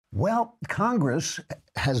Well, Congress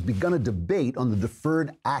has begun a debate on the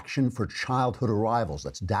Deferred Action for Childhood Arrivals.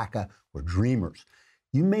 That's DACA or Dreamers.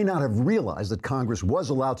 You may not have realized that Congress was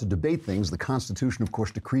allowed to debate things. The Constitution, of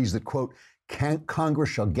course, decrees that, quote, Congress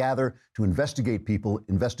shall gather to investigate people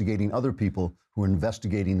investigating other people who are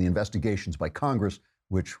investigating the investigations by Congress,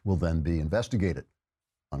 which will then be investigated,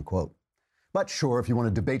 unquote. But sure, if you want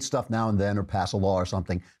to debate stuff now and then or pass a law or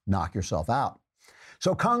something, knock yourself out.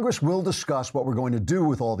 So Congress will discuss what we're going to do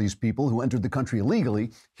with all these people who entered the country illegally.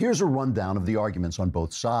 Here's a rundown of the arguments on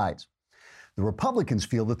both sides. The Republicans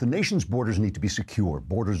feel that the nation's borders need to be secure.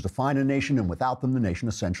 Borders define a nation, and without them, the nation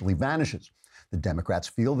essentially vanishes. The Democrats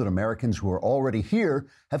feel that Americans who are already here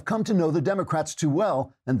have come to know the Democrats too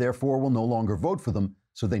well and therefore will no longer vote for them.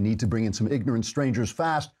 So they need to bring in some ignorant strangers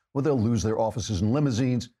fast or they'll lose their offices and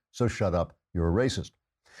limousines. So shut up, you're a racist.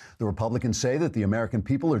 The Republicans say that the American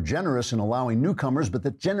people are generous in allowing newcomers, but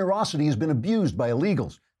that generosity has been abused by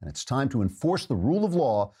illegals, and it's time to enforce the rule of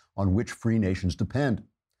law on which free nations depend.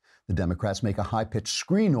 The Democrats make a high-pitched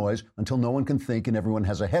scream noise until no one can think and everyone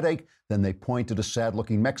has a headache. Then they point at a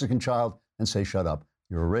sad-looking Mexican child and say, shut up,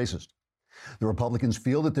 you're a racist. The Republicans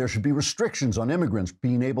feel that there should be restrictions on immigrants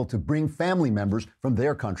being able to bring family members from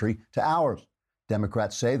their country to ours.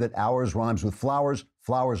 Democrats say that ours rhymes with flowers,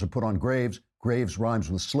 flowers are put on graves, graves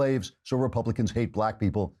rhymes with slaves, so Republicans hate black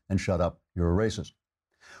people and shut up, you're a racist.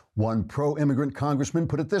 One pro-immigrant congressman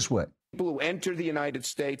put it this way. People who enter the United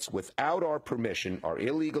States without our permission are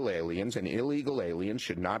illegal aliens, and illegal aliens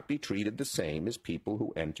should not be treated the same as people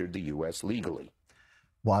who entered the U.S. legally.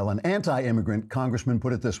 While an anti-immigrant congressman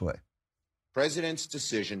put it this way. President's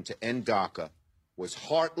decision to end DACA was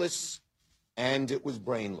heartless and it was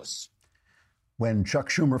brainless. When Chuck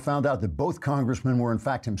Schumer found out that both congressmen were in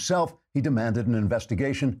fact himself, he demanded an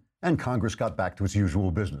investigation, and Congress got back to its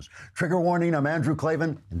usual business. Trigger warning, I'm Andrew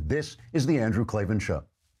Klavan, and this is The Andrew Klavan Show.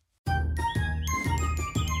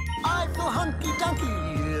 I feel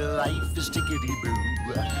hunky-dunky, life is tickety-boo.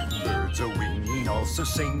 Birds are winging, also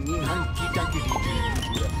singing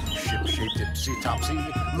hunky-dunky-doo. Ship-shape, tipsy-topsy,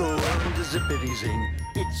 the world is zippity-zing.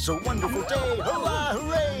 It's a wonderful day, hurrah,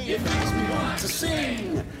 hooray! It makes me want to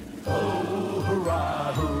sing. Oh,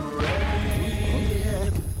 hurrah,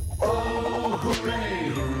 hooray! Oh,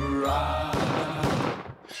 hooray, hurrah!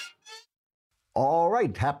 All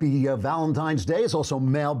right, happy Valentine's Day. It's also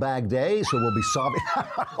Mailbag Day, so we'll be sobbing.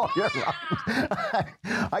 Oh, you're right.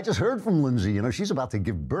 I just heard from Lindsay. You know, she's about to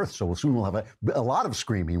give birth, so soon we'll have a lot of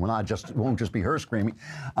screaming. It won't just be her screaming.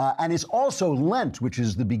 And it's also Lent, which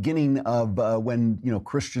is the beginning of when, you know,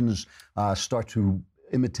 Christians start to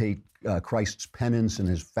imitate Christ's penance and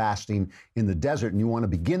his fasting in the desert. And you want to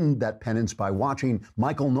begin that penance by watching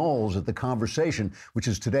Michael Knowles at The Conversation, which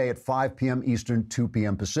is today at 5 p.m. Eastern, 2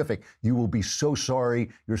 p.m. Pacific. You will be so sorry.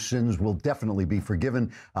 Your sins will definitely be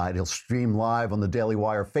forgiven. It'll stream live on the Daily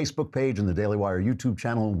Wire Facebook page and the Daily Wire YouTube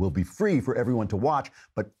channel, and will be free for everyone to watch.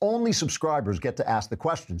 But only subscribers get to ask the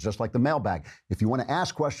questions, just like the mailbag. If you want to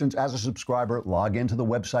ask questions as a subscriber, log into the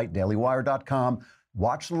website, dailywire.com.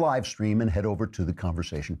 Watch the live stream and head over to the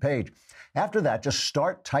Conversation page. After that, just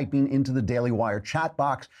start typing into the Daily Wire chat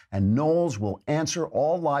box, and Knowles will answer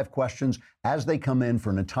all live questions as they come in for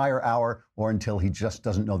an entire hour or until he just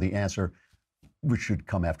doesn't know the answer, which should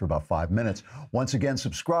come after about 5 minutes. Once again,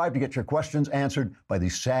 subscribe to get your questions answered by the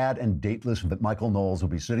sad and dateless Michael Knowles, who'll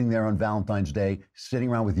be sitting there on Valentine's Day, sitting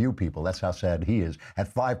around with you people. That's how sad he is. At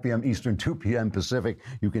 5 p.m. Eastern, 2 p.m. Pacific,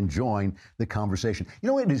 you can join the conversation. You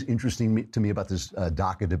know what is interesting to me about this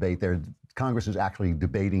DACA debate there? Congress is actually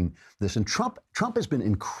debating this, and Trump has been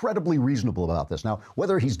incredibly reasonable about this. Now,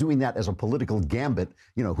 whether he's doing that as a political gambit,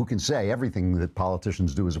 you know, who can say everything that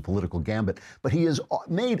politicians do is a political gambit, but he has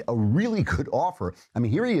made a really good offer. I mean,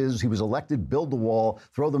 here he is. He was elected, build the wall,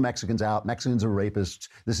 throw the Mexicans out. Mexicans are rapists.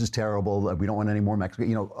 This is terrible. We don't want any more Mexicans.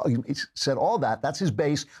 You know, he said all that. That's his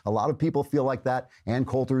base. A lot of people feel like that. Ann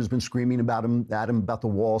Coulter has been screaming at him about the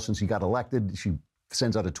wall since he got elected. She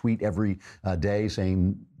sends out a tweet every day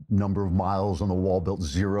saying number of miles on the wall built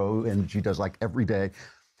 0, and she does like every day.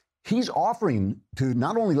 He's offering to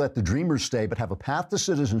not only let the Dreamers stay, but have a path to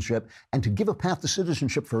citizenship, and to give a path to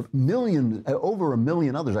citizenship for over a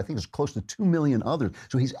million others. I think it's close to 2 million others.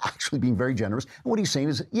 So he's actually being very generous. And what he's saying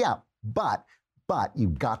is, yeah, but But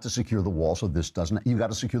you've got to secure the wall so this doesn't, you've got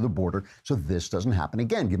to secure the border so this doesn't happen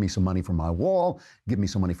again. Give me some money for my wall. Give me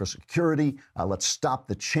some money for security. Let's stop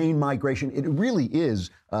the chain migration. It really is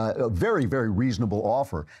a very, very reasonable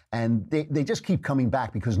offer. And they just keep coming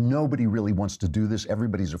back because nobody really wants to do this.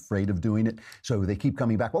 Everybody's afraid of doing it. So they keep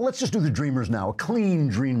coming back. Well, let's just do the Dreamers now. A clean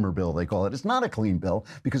Dreamer bill, they call it. It's not a clean bill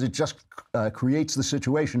because it just creates the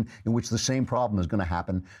situation in which the same problem is going to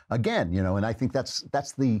happen again. And I think that's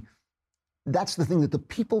the thing, that the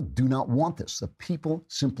people do not want this. The people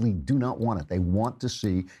simply do not want it. They want to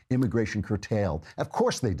see immigration curtailed. Of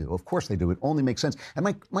course they do. Of course they do. It only makes sense.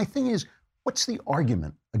 And my thing is, what's the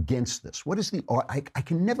argument against this? What is I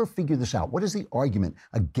can never figure this out. What is the argument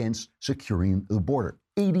against securing the border?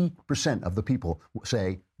 80% of the people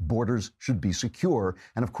say borders should be secure.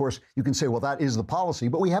 And of course, you can say, well, that is the policy,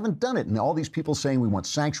 but we haven't done it. And all these people saying we want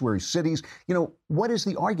sanctuary cities, what is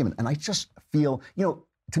the argument? And I just feel,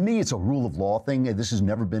 to me, it's a rule of law thing.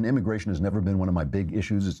 Immigration has never been one of my big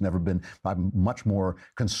issues. I'm much more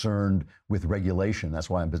concerned with regulation. That's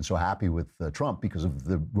why I've been so happy with Trump, because of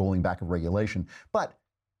the rolling back of regulation. But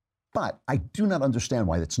I do not understand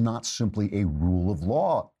why it's not simply a rule of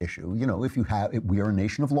law issue. We are a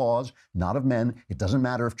nation of laws, not of men. It doesn't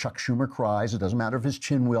matter if Chuck Schumer cries. It doesn't matter if his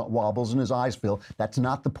chin wobbles and his eyes fill. That's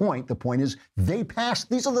not the point. The point is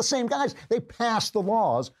these are the same guys. They pass the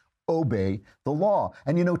laws. Obey the law.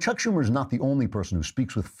 And Chuck Schumer is not the only person who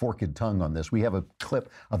speaks with forked tongue on this. We have a clip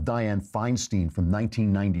of Dianne Feinstein from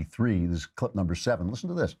 1993. This is clip number 7. Listen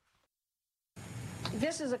to this.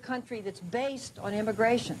 This is a country that's based on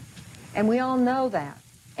immigration, and we all know that.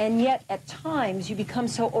 And yet, at times, you become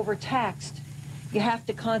so overtaxed, you have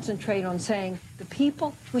to concentrate on saying the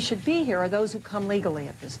people who should be here are those who come legally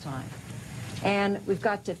at this time. And we've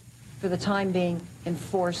got to, for the time being,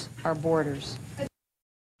 enforce our borders.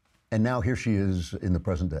 And now here she is in the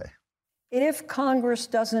present day. If Congress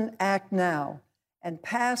doesn't act now and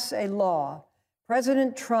pass a law,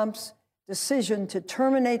 President Trump's decision to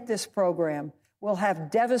terminate this program will have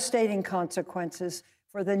devastating consequences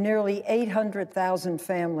for the nearly 800,000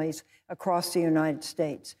 families across the United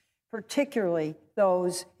States, particularly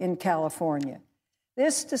those in California.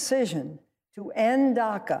 This decision to end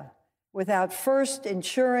DACA without first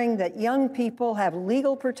ensuring that young people have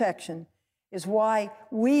legal protection is why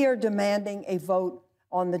we are demanding a vote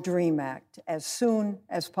on the DREAM Act as soon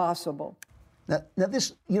as possible. Now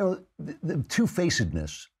this, the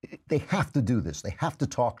two-facedness, they have to do this. They have to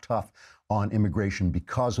talk tough on immigration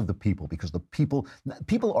because of the people, because the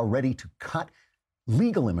people are ready to cut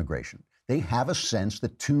legal immigration. They have a sense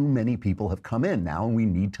that too many people have come in now, and we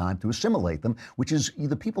need time to assimilate them, which is,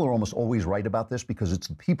 the people are almost always right about this, because it's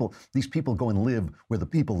the people, these people go and live where the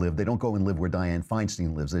people live. They don't go and live where Dianne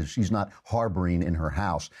Feinstein lives. She's not harboring in her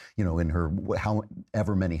house, in her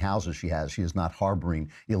however many houses she has. She is not harboring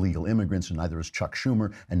illegal immigrants, and neither is Chuck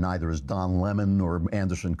Schumer, and neither is Don Lemon or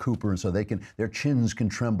Anderson Cooper. And so their chins can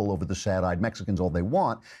tremble over the sad-eyed Mexicans all they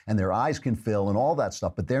want, and their eyes can fill and all that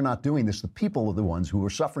stuff, but they're not doing this. The people are the ones who are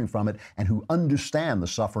suffering from it, and who understand the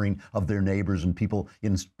suffering of their neighbors and people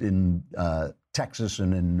in Texas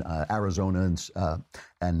and in Arizona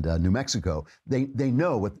and New Mexico. They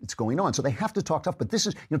know what's going on, so they have to talk tough. But this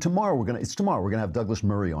is, tomorrow we're going to have Douglas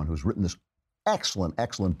Murray on, who's written this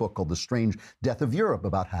excellent book called The Strange Death of Europe,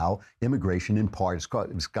 about how immigration in part,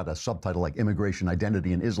 it's got a subtitle like Immigration,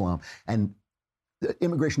 Identity, and Islam, and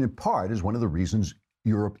immigration in part is one of the reasons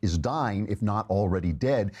Europe is dying, if not already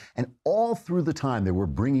dead. And all through the time they were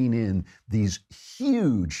bringing in these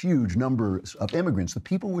huge numbers of immigrants, the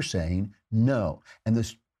people were saying no. And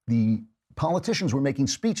the politicians were making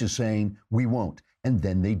speeches saying, we won't. And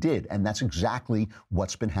then they did. And that's exactly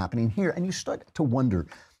what's been happening here. And you start to wonder,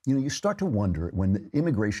 when the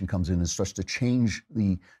immigration comes in and starts to change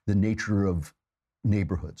the nature of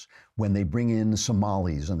neighborhoods, when they bring in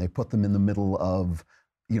Somalis and they put them in the middle of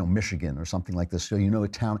Michigan or something like this, so a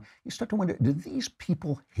town, you start to wonder, do these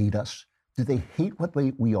people hate us? Do they hate what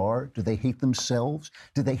we are? Do they hate themselves?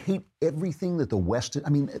 Do they hate everything that the West is? I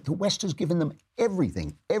mean, the West has given them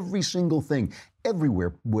everything, every single thing,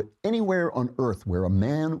 everywhere, anywhere on earth where a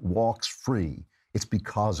man walks free, it's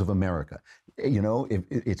because of America.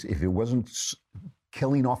 If it wasn't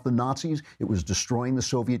killing off the Nazis, it was destroying the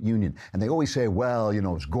Soviet Union. And they always say, well,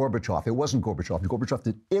 it's Gorbachev. It wasn't Gorbachev. Gorbachev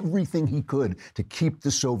did everything he could to keep the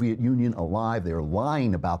Soviet Union alive. They're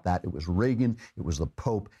lying about that. It was Reagan. It was the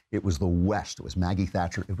Pope. It was the West. It was Maggie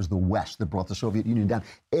Thatcher. It was the West that brought the Soviet Union down.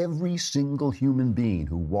 Every single human being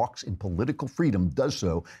who walks in political freedom does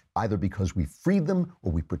so either because we freed them,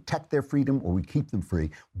 or we protect their freedom, or we keep them free.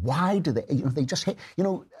 Why do they just hate,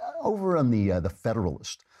 over on the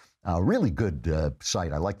Federalist, Really good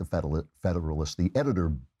site. I like the Federalist. The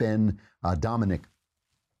editor, Ben Dominic,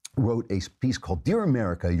 wrote a piece called Dear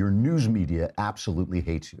America, Your News Media Absolutely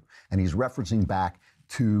Hates You. And he's referencing back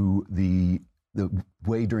to the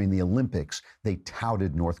way during the Olympics they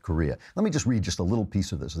touted North Korea. Let me just read just a little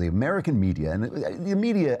piece of this. The American media, and the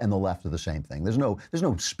media and the left are the same thing. There's no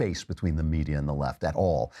space between the media and the left at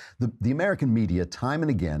all. The American media, time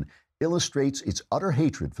and again, illustrates its utter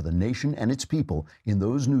hatred for the nation and its people in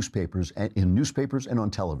those newspapers and on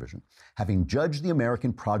television. Having judged the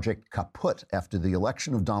American project kaput after the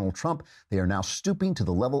election of Donald Trump, they are now stooping to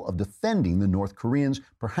the level of defending the North Koreans,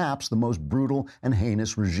 perhaps the most brutal and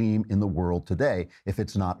heinous regime in the world today, if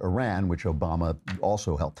it's not Iran, which Obama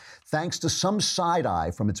also helped. Thanks to some side eye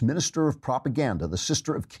from its minister of propaganda, the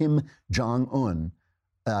sister of Kim Jong-un,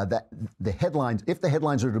 that the headlines, if the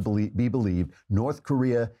headlines are to be believed, North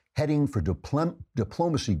Korea heading for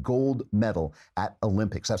diplomacy gold medal at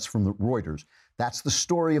Olympics. That's from the Reuters. That's the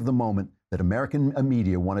story of the moment that American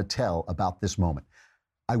media want to tell about this moment.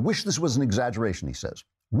 I wish this was an exaggeration, he says.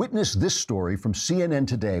 Witness this story from CNN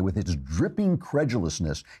today with its dripping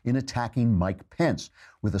credulousness in attacking Mike Pence,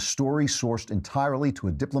 with a story sourced entirely to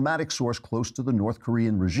a diplomatic source close to the North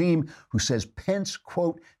Korean regime who says Pence,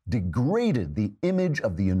 quote, degraded the image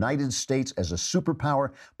of the United States as a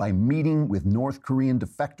superpower by meeting with North Korean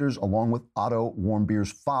defectors along with Otto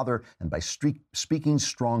Warmbier's father and by speaking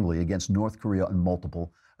strongly against North Korea on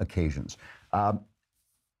multiple occasions.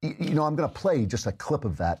 You know, I'm going to play just a clip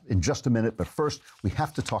of that in just a minute, but first we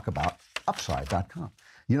have to talk about Upside.com.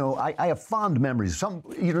 You know, I have fond memories.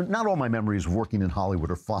 Not all my memories of working in Hollywood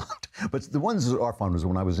are fond, but the ones that are fond was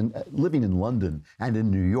when I was living in London and in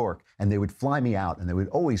New York, and they would fly me out, and they would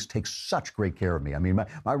always take such great care of me. I mean,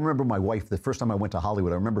 I remember my wife, the first time I went to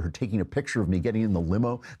Hollywood, I remember her taking a picture of me getting in the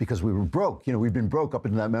limo because we were broke. You know, we'd been broke up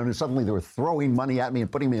into that moment, and suddenly they were throwing money at me and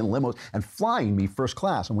putting me in limos and flying me first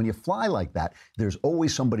class. And when you fly like that, there's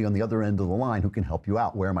always somebody on the other end of the line who can help you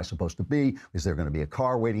out. Where am I supposed to be? Is there going to be a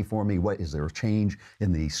car waiting for me? Is there a change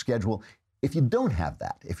in the schedule? If you don't have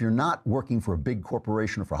that, if you're not working for a big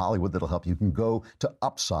corporation or for Hollywood that'll help you, can go to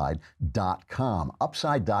Upside.com.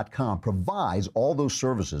 Upside.com provides all those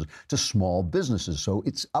services to small businesses. So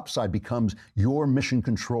Upside becomes your mission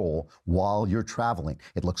control while you're traveling.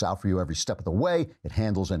 It looks out for you every step of the way. It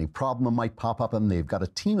handles any problem that might pop up, and they've got a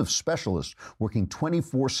team of specialists working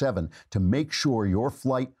 24/7 to make sure your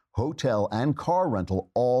flight, hotel, and car rental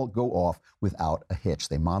all go off without a hitch.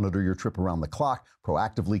 They monitor your trip around the clock,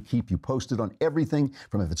 proactively keep you posted on everything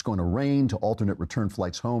from if it's going to rain to alternate return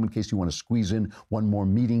flights home in case you want to squeeze in one more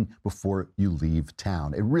meeting before you leave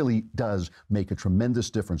town. It really does make a tremendous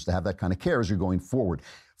difference to have that kind of care as you're going forward.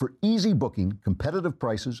 For easy booking, competitive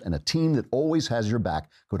prices, and a team that always has your back,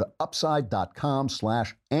 go to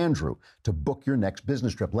upside.com/Andrew to book your next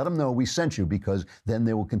business trip. Let them know we sent you, because then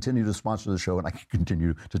they will continue to sponsor the show and I can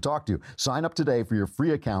continue to talk to you. Sign up today for your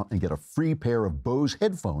free account and get a free pair of Bose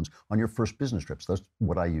headphones on your first business trips. That's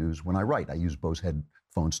what I use when I write. I use Bose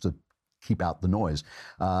headphones to keep out the noise.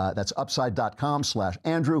 That's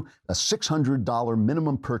upside.com/Andrew. A $600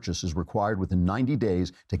 minimum purchase is required within 90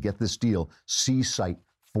 days to get this deal. See site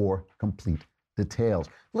for complete details.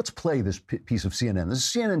 Let's play this piece of CNN. This is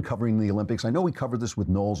CNN covering the Olympics. I know we covered this with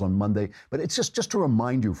Knowles on Monday, but it's just to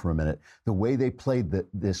remind you for a minute, the way they played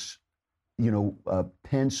this,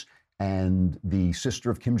 Pence and the sister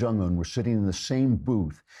of Kim Jong-un were sitting in the same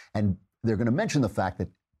booth, and they're going to mention the fact that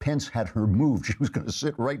Pence had her moved. She was going to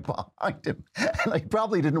sit right behind him. And he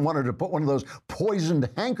probably didn't want her to put one of those poisoned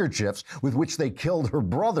handkerchiefs with which they killed her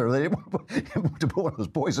brother. They didn't want him to put one of those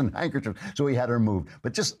poisoned handkerchiefs, so he had her moved.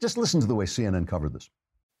 But just listen to the way CNN covered this.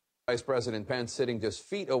 Vice President Pence sitting just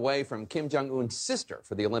feet away from Kim Jong-un's sister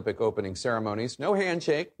for the Olympic opening ceremonies. No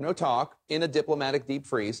handshake, no talk, in a diplomatic deep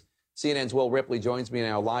freeze. CNN's Will Ripley joins me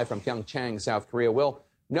now live from Pyeongchang, South Korea. Will,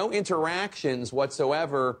 no interactions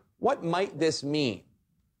whatsoever. What might this mean?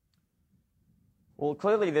 Well,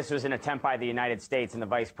 clearly this was an attempt by the United States and the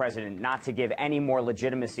vice president not to give any more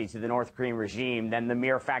legitimacy to the North Korean regime than the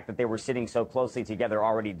mere fact that they were sitting so closely together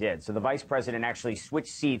already did. So the vice president actually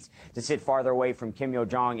switched seats to sit farther away from Kim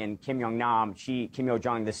Yo-jong and Kim Yong-nam. Kim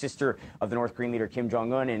Yo-jong, the sister of the North Korean leader Kim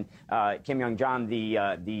Jong-un, and Kim Yong-jan,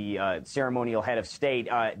 the ceremonial head of state.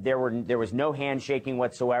 There was no handshaking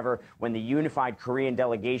whatsoever. When the unified Korean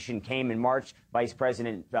delegation came in March, Vice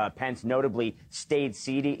President Pence notably stayed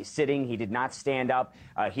sitting. He did not stand up.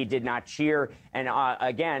 He did not cheer. And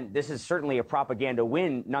again, this is certainly a propaganda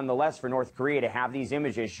win, nonetheless, for North Korea to have these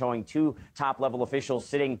images showing two top-level officials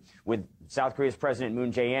sitting with South Korea's President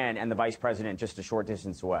Moon Jae-in and the vice president just a short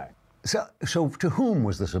distance away. So to whom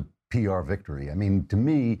was this a PR victory? I mean, to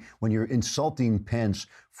me, when you're insulting Pence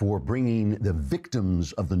for bringing the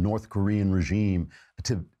victims of the North Korean regime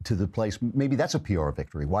to the place. Maybe that's a PR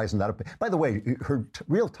victory. Why isn't that by the way, her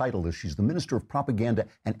real title is she's the Minister of Propaganda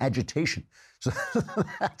and Agitation. So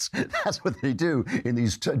that's what they do in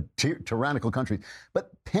these tyrannical countries. But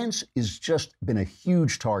Pence has just been a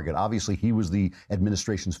huge target. Obviously, he was the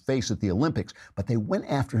administration's face at the Olympics, but they went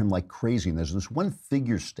after him like crazy. And there's this one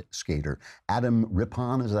figure skater, Adam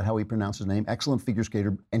Rippon, is that how he pronounced his name? Excellent figure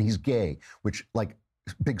skater, and he's gay, which, like,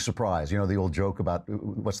 big surprise. You know, the old joke about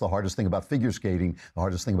what's the hardest thing about figure skating? The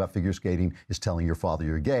hardest thing about figure skating is telling your father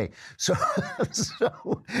you're gay. So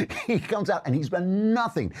he comes out and he's been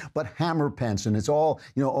nothing but hammer Pence. And it's all,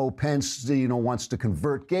 you know, oh, Pence, you know, wants to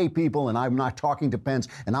convert gay people, and I'm not talking to Pence,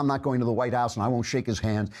 and I'm not going to the White House, and I won't shake his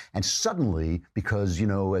hand. And suddenly, because, you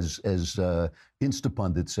know, as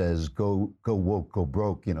Instapundit says, go woke, go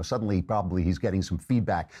broke, you know, suddenly probably he's getting some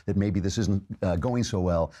feedback that maybe this isn't going so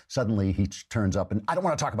well. Suddenly he turns up, and I don't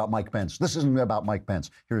want to talk about Mike Pence. This isn't about Mike Pence.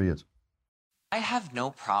 Here he is. I have no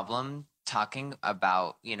problem talking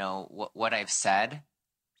about, you know, what I've said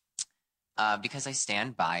because I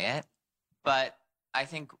stand by it. But I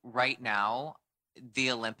think right now the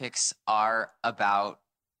Olympics are about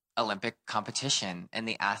Olympic competition and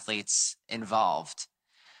the athletes involved.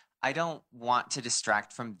 I don't want to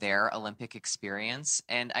distract from their Olympic experience,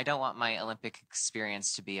 and I don't want my Olympic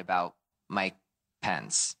experience to be about Mike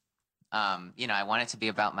Pence. You know, I want it to be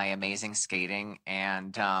about my amazing skating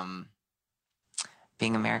and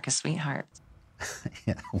being America's sweetheart.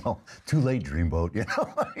 Yeah, well, too late, Dreamboat. You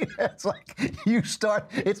know, it's like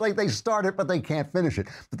it's like they start it, but they can't finish it.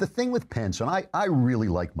 But the thing with Pence, and I really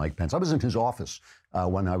like Mike Pence. I was in his office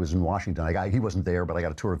when I was in Washington. He wasn't there, but I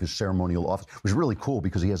got a tour of his ceremonial office. It was really cool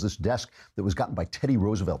because he has this desk that was gotten by Teddy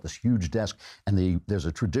Roosevelt, this huge desk. And there's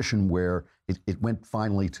a tradition where it went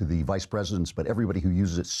finally to the vice presidents, but everybody who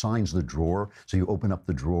uses it signs the drawer. So you open up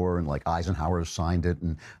the drawer, and like Eisenhower signed it,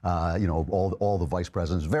 and you know, all the vice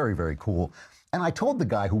presidents. Very, very cool. And I told the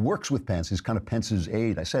guy who works with Pence, he's kind of Pence's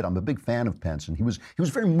aide, I said, I'm a big fan of Pence. And he was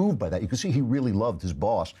very moved by that. You could see he really loved his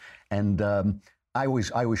boss. And I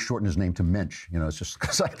always shorten his name to Mensch. You know, it's just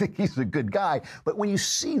because I think he's a good guy. But when you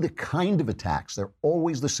see the kind of attacks, they're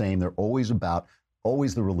always the same. They're always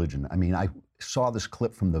the religion. I mean, I saw this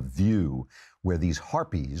clip from The View where these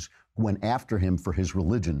harpies went after him for his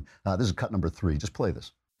religion. This is cut number 3. Just play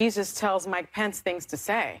this. Jesus tells Mike Pence things to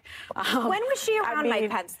say. When was she around Mike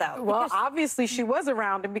Pence, though? Well, obviously she was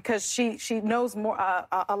around him because she knows more,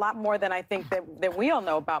 a lot more than I think that we all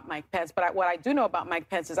know about Mike Pence. But what I do know about Mike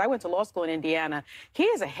Pence is I went to law school in Indiana. He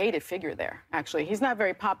is a hated figure there, actually. He's not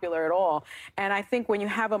very popular at all. And I think when you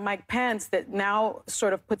have a Mike Pence that now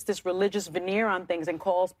sort of puts this religious veneer on things and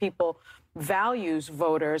calls people values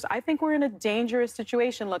voters, I think we're in a dangerous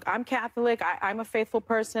situation. Look, I'm Catholic, I'm a faithful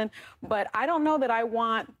person, but I don't know that I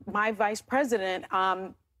want my vice president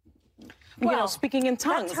you know, speaking in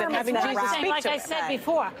tongues and having Jesus speak like to I him. said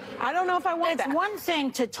before, I don't know if I want that. It's one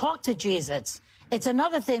thing to talk to Jesus. It's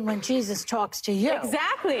another thing when Jesus talks to you.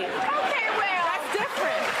 Exactly. Okay, well, that's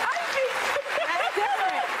different. That's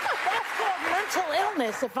different. That's called mental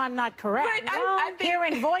illness, if I'm not correct. But I'm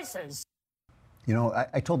hearing voices. You know,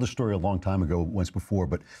 I told this story a long time ago, once before,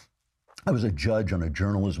 but I was a judge on a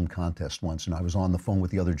journalism contest once, and I was on the phone with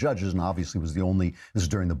the other judges, and obviously was the only, this is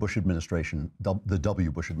during the Bush administration, the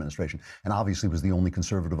W. Bush administration, and obviously was the only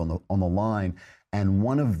conservative on the line. And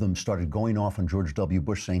one of them started going off on George W.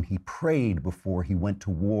 Bush, saying he prayed before he went to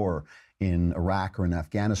war in Iraq or in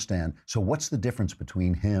Afghanistan. So what's the difference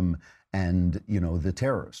between him and, you know, the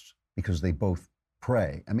terrorists? Because they both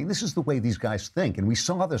pray. I mean, this is the way these guys think. And we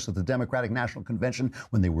saw this at the Democratic National Convention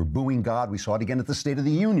when they were booing God. We saw it again at the State of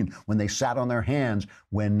the Union when they sat on their hands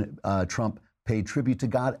when Trump paid tribute to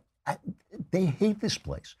God. They hate this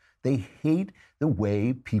place. They hate the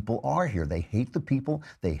way people are here. They hate the people.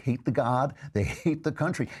 They hate the God. They hate the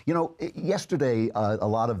country. You know, yesterday, a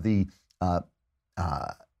lot of the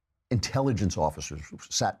intelligence officers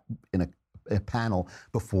sat in a panel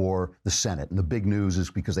before the Senate. And the big news is,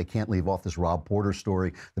 because they can't leave off this Rob Porter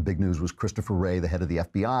story, the big news was Christopher Wray, the head of the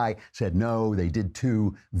FBI, said, no, they did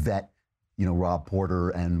too vet, you know, Rob Porter.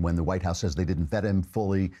 And when the White House says they didn't vet him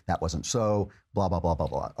fully, that wasn't so, blah, blah, blah, blah,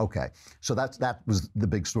 blah. Okay. So that was the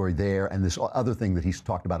big story there. And this other thing that he's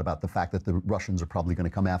talked about the fact that the Russians are probably going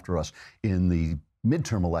to come after us in the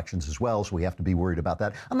midterm elections as well. So we have to be worried about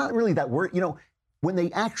that. I'm not really that worried. You know, when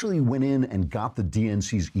they actually went in and got the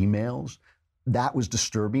DNC's emails, that was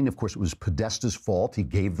disturbing. Of course, it was Podesta's fault. He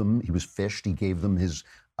was phished. He gave them his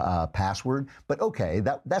password. But okay,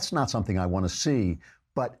 that's not something I want to see.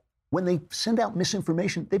 But when they send out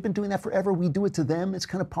misinformation, they've been doing that forever. We do it to them. It's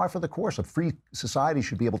kind of par for the course. A free society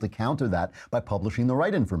should be able to counter that by publishing the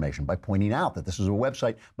right information, by pointing out that this is a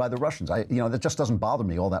website by the Russians. That just doesn't bother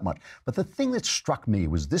me all that much. But the thing that struck me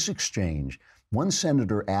was this exchange. One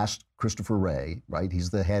senator asked Christopher Wray, right? He's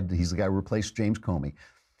the guy who replaced James Comey,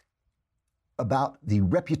 about the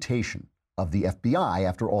reputation of the FBI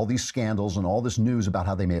after all these scandals and all this news about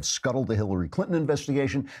how they may have scuttled the Hillary Clinton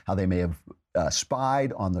investigation, how they may have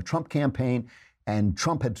spied on the Trump campaign. And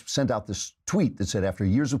Trump had sent out this tweet that said, after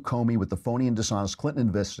years of Comey with the phony and dishonest Clinton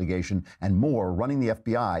investigation and more running the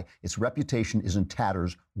FBI, its reputation is in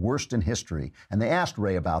tatters, worst in history. And they asked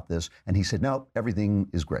Wray about this, and he said, no, everything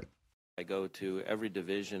is great. I go to, every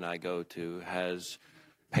division I go to has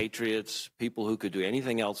patriots, people who could do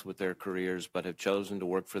anything else with their careers but have chosen to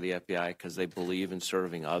work for the FBI because they believe in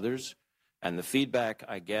serving others. And the feedback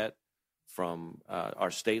I get from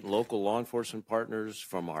our state and local law enforcement partners,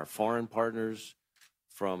 from our foreign partners,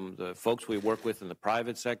 from the folks we work with in the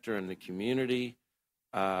private sector and the community,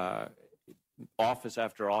 office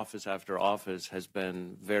after office after office has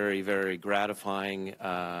been very, very gratifying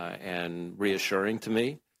and reassuring to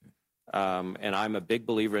me. And I'm a big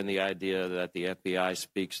believer in the idea that the FBI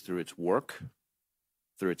speaks through its work,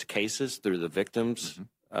 through its cases, through the victims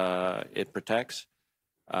it protects.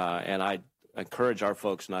 And I encourage our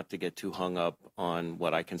folks not to get too hung up on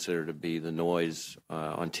what I consider to be the noise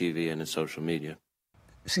on TV and in social media.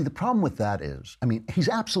 See, the problem with that is, he's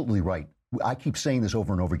absolutely right. I keep saying this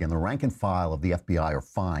over and over again. The rank and file of the FBI are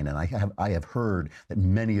fine, and I have heard that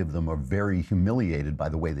many of them are very humiliated by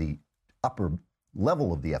the way the upper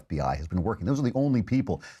level of the FBI has been working. Those are the only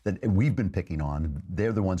people that we've been picking on.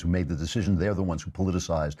 They're the ones who made the decision. They're the ones who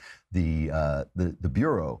politicized the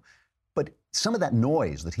Bureau. But some of that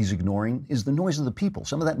noise that he's ignoring is the noise of the people.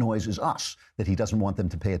 Some of that noise is us that he doesn't want them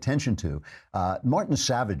to pay attention to. Martin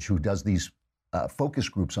Savage, who does these focus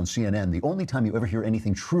groups on CNN, the only time you ever hear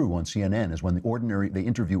anything true on CNN is when they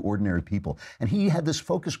interview ordinary people. And he had this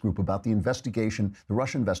focus group about the investigation, the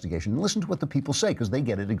Russia investigation, and listen to what the people say, because they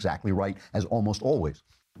get it exactly right, as almost always.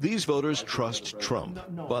 These voters trust Trump,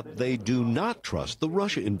 but they do not trust the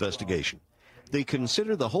Russia investigation. They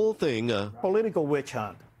consider the whole thing a political witch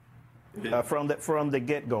hunt from the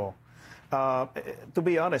get-go. To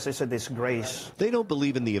be honest, it's a disgrace. They don't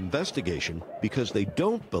believe in the investigation because they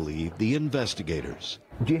don't believe the investigators.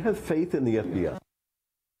 Do you have faith in the FBI?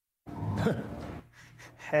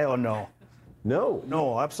 Hell no. No?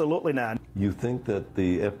 No, absolutely not. You think that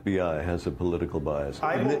the FBI has a political bias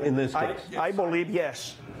in this case? I believe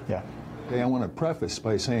yes. Yeah. Okay, I want to preface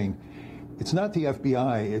by saying it's not the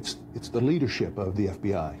FBI, it's the leadership of the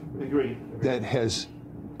FBI. Agreed. That has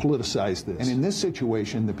politicized this. And in this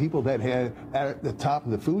situation, the people that had at the top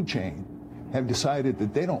of the food chain have decided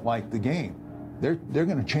that they don't like the game. They're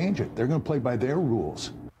going to change it. They're going to play by their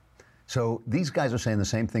rules. So these guys are saying the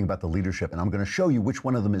same thing about the leadership, and I'm going to show you which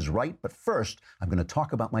one of them is right. But first, I'm going to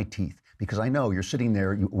talk about my teeth, because I know you're sitting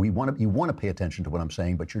there, you want to pay attention to what I'm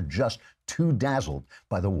saying, but you're just too dazzled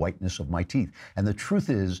by the whiteness of my teeth. And the truth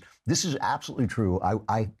is, this is absolutely true.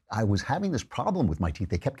 I was having this problem with my teeth.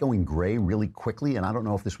 They kept going gray really quickly, and I don't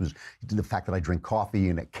know if this was the fact that I drink coffee,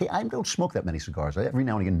 and I don't smoke that many cigars. Every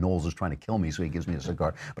now and again, Knowles is trying to kill me, so he gives me a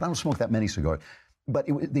cigar, but I don't smoke that many cigars. But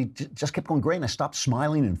they just kept going gray, and I stopped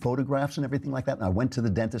smiling in photographs and everything like that. And I went to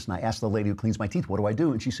the dentist, and I asked the lady who cleans my teeth, what do I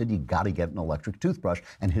do? And she said, you got to get an electric toothbrush,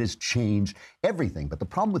 and it has changed everything. But the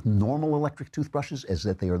problem with normal electric toothbrushes is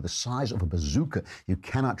that they are the size of a bazooka. You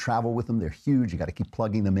cannot travel with them. They're huge. You got to keep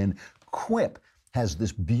plugging them in. Quip has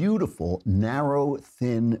this beautiful, narrow,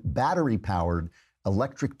 thin, battery-powered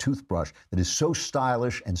electric toothbrush that is so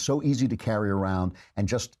stylish and so easy to carry around and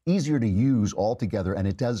just easier to use altogether. And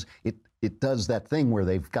it does that thing where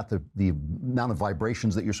they've got the amount of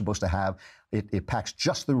vibrations that you're supposed to have. It packs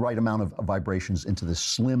just the right amount of vibrations into this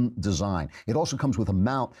slim design. It also comes with a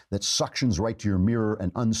mount that suctions right to your mirror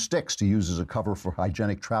and unsticks to use as a cover for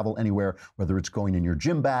hygienic travel anywhere, whether it's going in your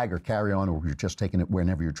gym bag or carry-on, or you're just taking it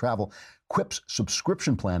whenever you travel. Quip's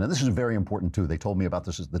subscription plan, and this is very important too, they told me about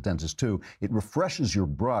this at the dentist too, it refreshes your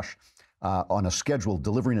brush on a schedule,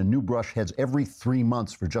 delivering a new brush heads every 3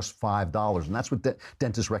 months for just $5. And that's what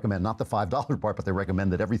dentists recommend, not the $5 part, but they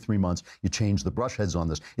recommend that every 3 months you change the brush heads on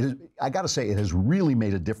this. I got to say, it has really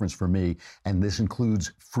made a difference for me, and this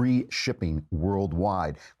includes free shipping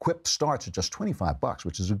worldwide. Quip starts at just $25,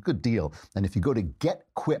 which is a good deal. And if you go to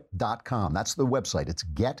getquip.com, that's the website, it's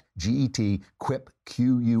get, G-E-T, quip,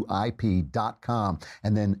 GetQuip.com,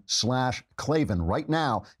 and then /Klavan. Right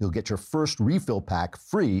now, you'll get your first refill pack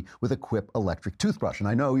free with a Quip electric toothbrush. And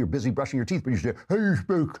I know you're busy brushing your teeth, but you say, how do you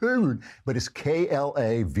spell Klavan? But it's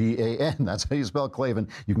Klavan. That's how you spell Klavan.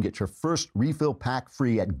 You can get your first refill pack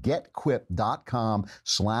free at GetQuip.com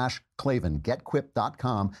 /Klavan.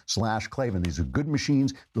 GetQuip.com /Klavan. These are good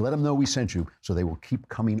machines. Let them know we sent you so they will keep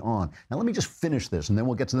coming on. Now, let me just finish this, and then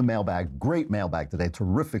we'll get to the mailbag. Great mailbag today.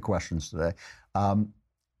 Terrific questions today.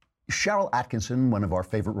 Cheryl Atkinson, one of our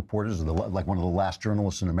favorite reporters, like one of the last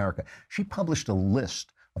journalists in America, she published a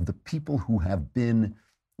list of the people who have been,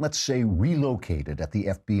 let's say, relocated at the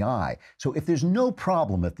FBI. So if there's no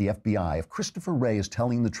problem at the FBI, if Christopher Wray is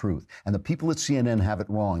telling the truth and the people at CNN have it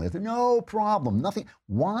wrong, there's no problem, nothing.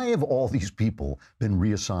 Why have all these people been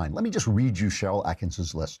reassigned? Let me just read you Cheryl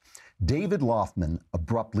Atkinson's list. David Loffman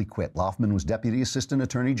abruptly quit. Loffman was Deputy Assistant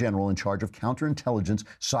Attorney General in charge of counterintelligence,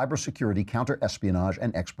 cybersecurity, counterespionage,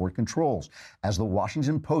 and export controls. As the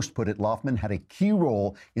Washington Post put it, Loffman had a key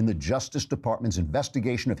role in the Justice Department's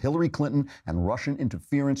investigation of Hillary Clinton and Russian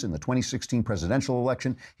interference in the 2016 presidential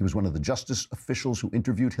election. He was one of the justice officials who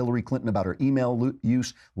interviewed Hillary Clinton about her email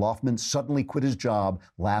use. Loffman suddenly quit his job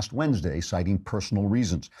last Wednesday, citing personal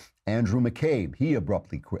reasons. Andrew McCabe, he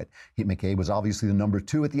abruptly quit. McCabe was obviously the number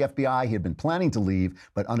 2 at the FBI. He had been planning to leave,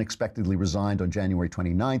 but unexpectedly resigned on January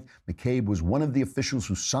 29th. McCabe was one of the officials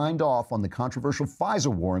who signed off on the controversial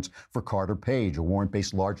FISA warrants for Carter Page, a warrant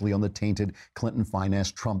based largely on the tainted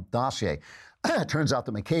Clinton-financed Trump dossier. It turns out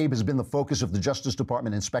that McCabe has been the focus of the Justice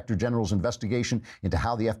Department Inspector General's investigation into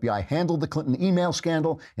how the FBI handled the Clinton email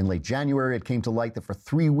scandal. In late January, it came to light that for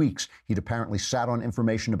 3 weeks, he'd apparently sat on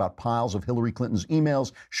information about piles of Hillary Clinton's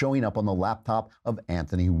emails showing up on the laptop of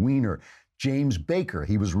Anthony Weiner. James Baker,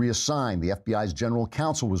 he was reassigned. The FBI's general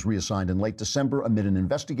counsel was reassigned in late December amid an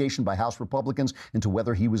investigation by House Republicans into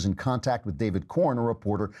whether he was in contact with David Corn, a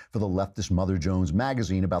reporter for the leftist Mother Jones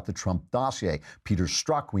magazine, about the Trump dossier. Peter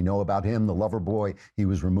Strzok, we know about him, the lover boy. He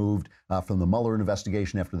was removed from the Mueller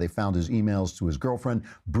investigation after they found his emails to his girlfriend.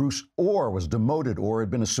 Bruce Orr was demoted. Orr had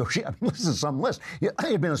been associate, I mean, this is some list. He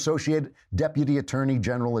had been associate deputy attorney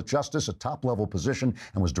general at Justice, a top-level position,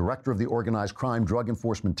 and was director of the Organized Crime Drug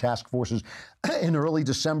Enforcement Task Forces. In early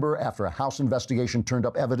December, after a House investigation turned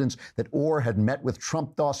up evidence that Orr had met with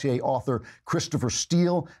Trump dossier author Christopher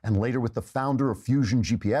Steele and later with the founder of Fusion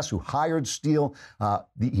GPS, who hired Steele,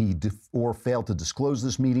 Orr failed to disclose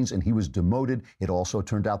this meetings and he was demoted. It also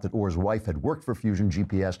turned out that Orr's wife had worked for Fusion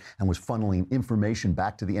GPS and was funneling information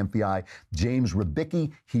back to the FBI. James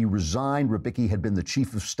Rybicki, he resigned. Rybicki had been the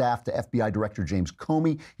chief of staff to FBI Director James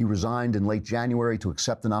Comey. He resigned in late January to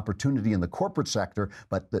accept an opportunity in the corporate sector,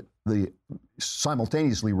 but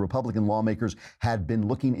simultaneously, Republican lawmakers had been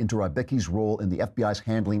looking into Rybicki's role in the FBI's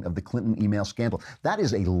handling of the Clinton email scandal. That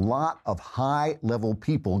is a lot of high-level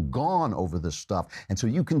people gone over this stuff. And so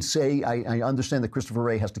you can say, I understand that Christopher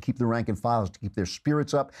Wray has to keep the rank and file, has to keep their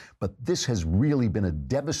spirits up, but this has really been a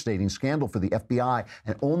devastating scandal for the FBI,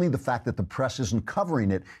 and only the fact that the press isn't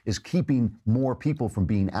covering it is keeping more people from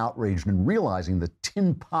being outraged and realizing the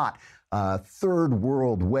tin pot third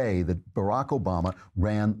world way that Barack Obama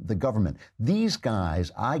ran the government. These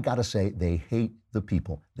guys, I gotta say, they hate the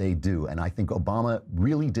people. They do. And I think Obama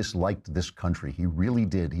really disliked this country. He really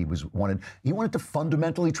did. He wanted to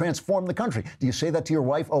fundamentally transform the country. Do you say that to your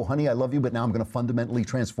wife? Oh, honey, I love you, but now I'm going to fundamentally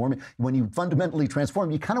transform it. When you fundamentally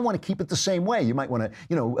transform, you kind of want to keep it the same way. You might want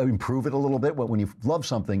to, improve it a little bit. But when you love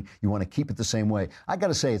something, you want to keep it the same way. I got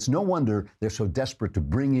to say, it's no wonder they're so desperate to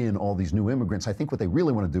bring in all these new immigrants. I think what they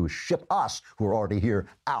really want to do is ship us, who are already here,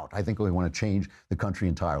 out. I think they want to change the country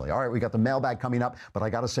entirely. All right, we got the mailbag coming up, but I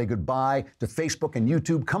got to say goodbye to Facebook and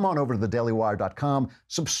YouTube. Come on over to thedailywire.com.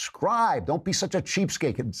 Subscribe. Don't be such a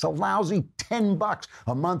cheapskate. It's a lousy $10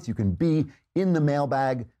 a month. You can be in the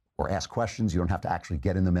mailbag or ask questions. You don't have to actually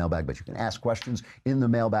get in the mailbag, but you can ask questions in the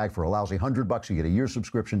mailbag for a lousy $100. You get a year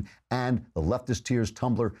subscription and the Leftist Tears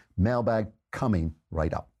Tumblr mailbag coming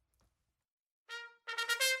right up.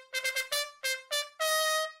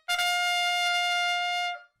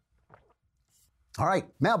 All right,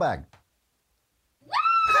 mailbag.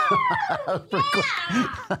 Pretty quick.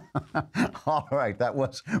 All right, that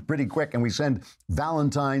was pretty quick. And we send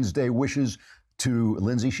Valentine's Day wishes to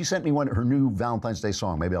Lindsay. She sent me her new Valentine's Day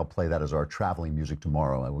song. Maybe I'll play that as our traveling music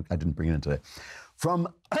tomorrow. I didn't bring it in today.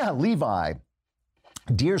 From Levi,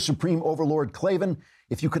 Dear Supreme Overlord Klavan,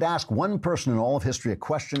 if you could ask one person in all of history a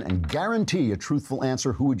question and guarantee a truthful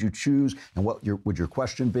answer, who would you choose and what would your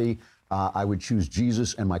question be? I would choose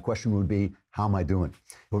Jesus, and my question would be, how am I doing?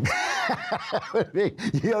 It would be,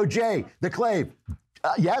 Yo, Jay, the Clave,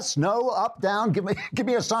 Yes, no, up, down. Give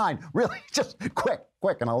me a sign. Really, just quick,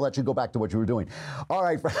 and I'll let you go back to what you were doing. All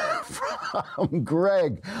right, from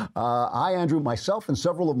Greg. Hi, Andrew. Myself and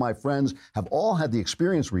several of my friends have all had the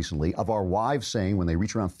experience recently of our wives saying when they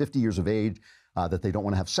reach around 50 years of age that they don't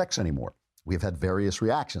want to have sex anymore. We have had various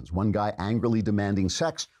reactions. One guy angrily demanding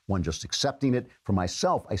sex, one just accepting it. For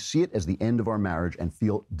myself, I see it as the end of our marriage and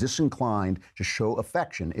feel disinclined to show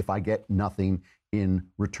affection if I get nothing in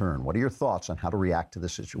return. What are your thoughts on how to react to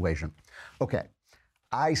this situation? Okay,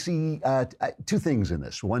 I see two things in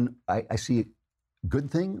this. One, I see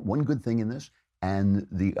one good thing in this, and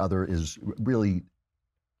the other is really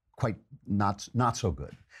quite not so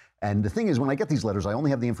good. And the thing is, when I get these letters, I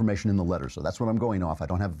only have the information in the letter, so that's what I'm going off. I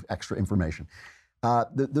don't have extra information.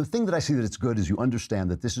 The thing that I see that it's good is you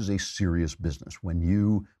understand that this is a serious business. When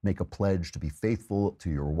you make a pledge to be faithful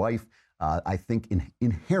to your wife, I think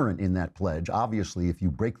inherent in that pledge, obviously, if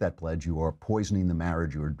you break that pledge, you are poisoning the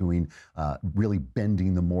marriage. You are doing, really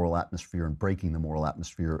bending the moral atmosphere and breaking the moral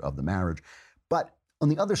atmosphere of the marriage. But on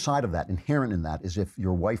the other side of that, inherent in that, is if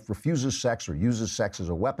your wife refuses sex or uses sex as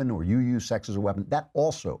a weapon or you use sex as a weapon, that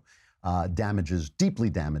also deeply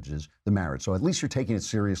damages the marriage. So at least you're taking it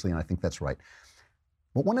seriously, and I think that's right.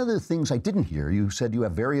 But one of the things I didn't hear, you said you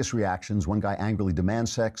have various reactions. One guy angrily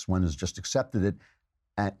demands sex, one has just accepted it,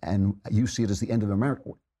 and you see it as the end of their marriage.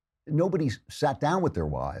 Nobody sat down with their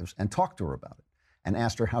wives and talked to her about it and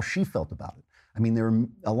asked her how she felt about it. I mean, there are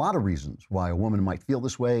a lot of reasons why a woman might feel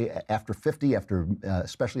this way after 50,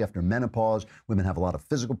 especially after menopause. Women have a lot of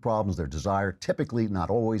physical problems. Their desire typically, not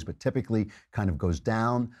always, but typically kind of goes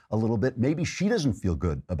down a little bit. Maybe she doesn't feel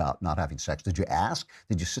good about not having sex. Did you ask?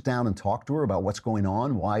 Did you sit down and talk to her about what's going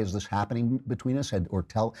on? Why is this happening between us? Or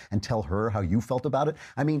tell her how you felt about it?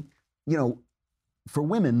 I mean, you know, for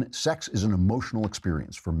women, sex is an emotional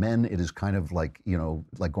experience. For men, it is kind of like,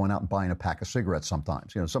 like going out and buying a pack of cigarettes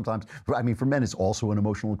sometimes. Sometimes, I mean, for men, it's also an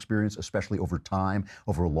emotional experience, especially over time,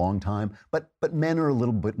 over a long time. But men are a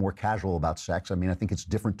little bit more casual about sex. I mean, I think it's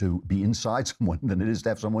different to be inside someone than it is to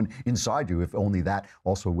have someone inside you, if only that.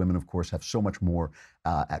 Also, women, of course, have so much more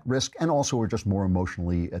at risk and also are just more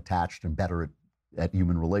emotionally attached and better at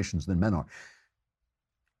human relations than men are.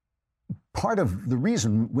 Part of the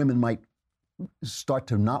reason women might start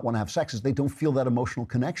to not want to have sex is they don't feel that emotional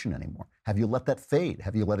connection anymore. Have you let that fade?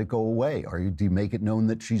 Have you let it go away? Do you make it known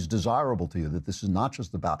that she's desirable to you, that this is not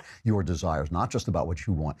just about your desires, not just about what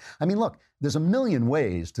you want? I mean, look, there's a million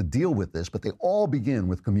ways to deal with this, but they all begin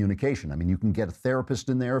with communication. I mean, you can get a therapist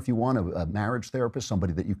in there if you want, a marriage therapist,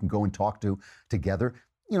 somebody that you can go and talk to together.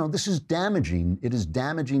 This is damaging. It is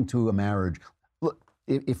damaging to a marriage. Look,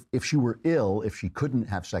 if she were ill, if she couldn't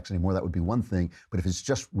have sex anymore, that would be one thing. But if it's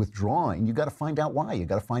just withdrawing, you got to find out why. You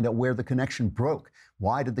got to find out where the connection broke.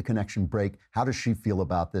 Why did the connection break? How does she feel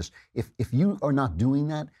about this? If you are not doing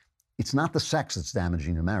that, it's not the sex that's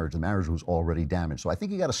damaging the marriage. The marriage was already damaged. So I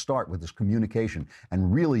think you got to start with this communication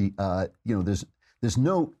and really, there's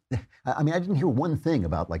no, I mean, I didn't hear one thing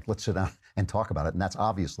about let's sit down and talk about it. And that's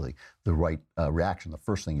obviously the right reaction, the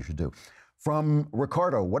first thing you should do. From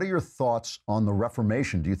Ricardo, what are your thoughts on the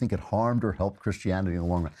Reformation? Do you think it harmed or helped Christianity in the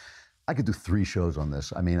long run? I could do 3 shows on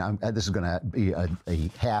this. I mean, this is going to be a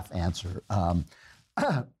half answer.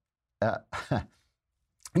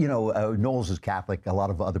 Knowles is Catholic. A lot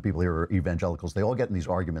of other people here are evangelicals. They all get in these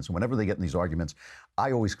arguments. And whenever they get in these arguments,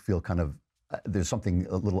 I always feel kind of, there's something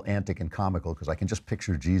a little antic and comical because I can just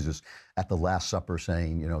picture Jesus at the Last Supper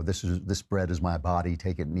saying, this bread is my body,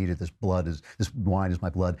 take it and eat it. This wine is my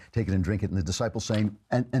blood, take it and drink it. And the disciples saying,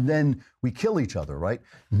 and then we kill each other, right?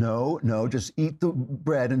 No, just eat the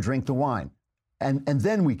bread and drink the wine. And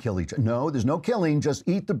then we kill each other. No, there's no killing. Just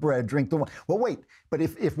eat the bread, drink the wine. Well, wait. But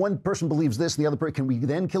if one person believes this and the other person, can we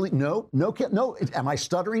then kill it? No. Am I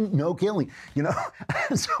stuttering? No killing.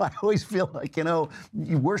 So I always feel like,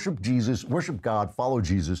 you worship Jesus, worship God, follow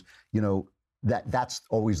Jesus. That's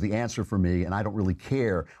always the answer for me. And I don't really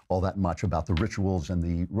care all that much about the rituals and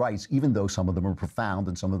the rites, even though some of them are profound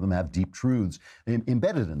and some of them have deep truths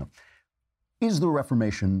embedded in them. Is the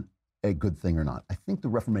Reformation a good thing or not? I think the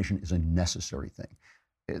Reformation is a necessary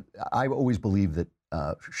thing. I always believe that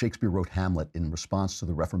Shakespeare wrote Hamlet in response to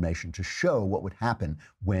the Reformation to show what would happen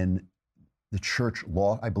when the church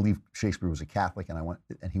I believe Shakespeare was a Catholic, and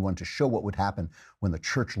he wanted to show what would happen when the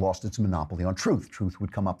church lost its monopoly on truth. Truth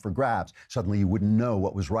would come up for grabs. Suddenly you wouldn't know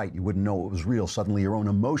what was right. You wouldn't know what was real. Suddenly your own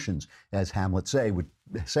emotions, as Hamlet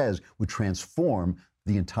says, would transform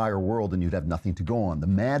the entire world, and you'd have nothing to go on. The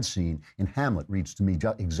mad scene in Hamlet reads to me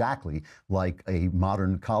exactly like a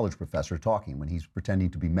modern college professor talking when he's pretending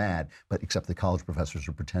to be mad, but except the college professors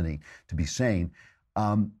are pretending to be sane.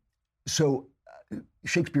 So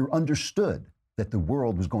Shakespeare understood that the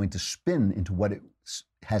world was going to spin into what it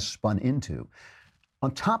has spun into.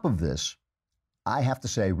 On top of this, I have to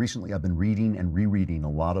say, recently I've been reading and rereading a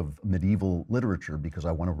lot of medieval literature because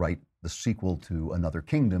I want to write the sequel to Another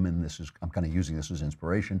Kingdom, and I'm kind of using this as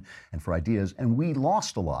inspiration and for ideas. And we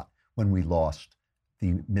lost a lot when we lost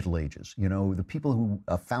the Middle Ages. You know, the people who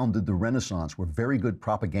founded the Renaissance were very good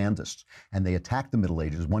propagandists, and they attacked the Middle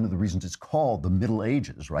Ages. One of the reasons it's called the Middle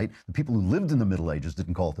Ages, right? The people who lived in the Middle Ages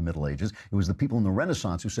didn't call it the Middle Ages. It was the people in the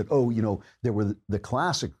Renaissance who said, oh, you know, there were the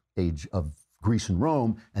classic age of Greece and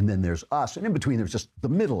Rome, and then there's us, and in between there's just the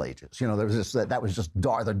Middle Ages. You know, there was just that was just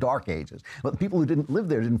the Dark Ages. But the people who didn't live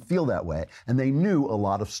there didn't feel that way, and they knew a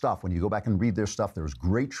lot of stuff. When you go back and read their stuff, there was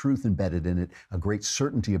great truth embedded in it, a great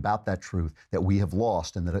certainty about that truth that we have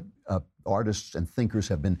lost, and that artists and thinkers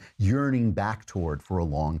have been yearning back toward for a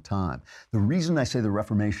long time. The reason I say the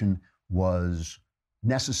Reformation was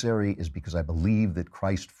necessary is because I believe that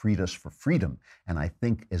Christ freed us for freedom, and I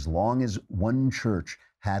think as long as one church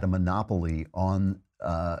had a monopoly on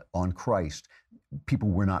Christ, people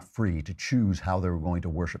were not free to choose how they were going to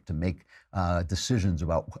worship, to make decisions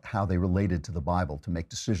about how they related to the Bible, to make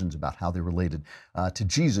decisions about how they related to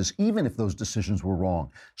Jesus, even if those decisions were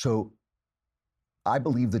wrong. So I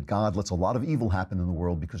believe that God lets a lot of evil happen in the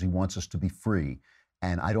world because he wants us to be free.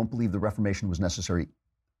 And I don't believe the Reformation was necessarily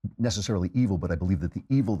evil, but I believe that the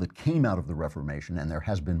evil that came out of the Reformation, and there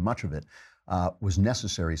has been much of it, was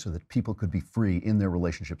necessary so that people could be free in their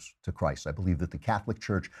relationships to Christ. I believe that the Catholic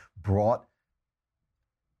Church brought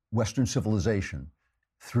Western civilization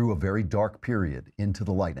through a very dark period into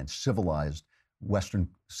the light and civilized Western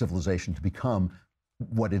civilization to become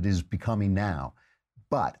what it is becoming now.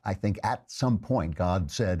 But I think at some point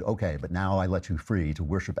God said, okay, but now I let you free to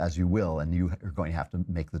worship as you will, and you are going to have to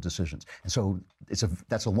make the decisions. And so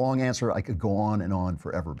that's a long answer. I could go on and on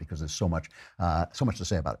forever because there's so much to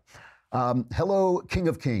say about it. Hello, King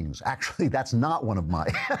of Kings. Actually, that's not one of my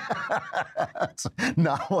that's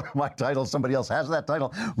not one of my titles. Somebody else has that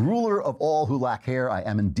title. Ruler of all who lack hair. I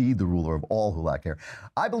am indeed the ruler of all who lack hair.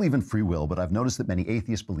 I believe in free will, but I've noticed that many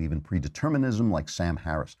atheists believe in predeterminism, like Sam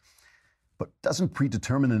Harris. But doesn't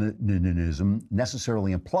predeterminism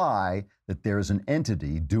necessarily imply that there is an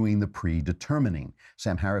entity doing the predetermining?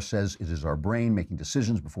 Sam Harris says it is our brain making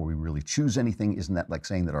decisions before we really choose anything. Isn't that like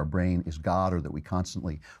saying that our brain is God, or that we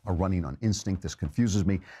constantly are running on instinct? This confuses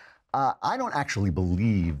me. I don't actually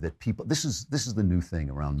believe that people, this is the new thing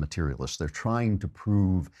around materialists. They're trying to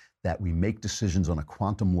prove that we make decisions on a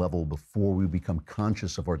quantum level before we become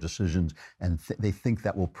conscious of our decisions, and they think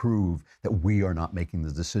that will prove that we are not making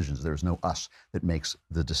the decisions. There's no us that makes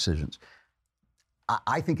the decisions.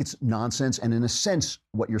 I think it's nonsense, and in a sense,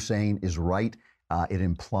 what you're saying is right. It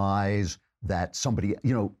implies that somebody,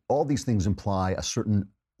 you know, all these things imply a certain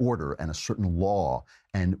order and a certain law,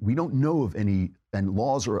 and we don't know of any, and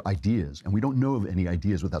laws are ideas, and we don't know of any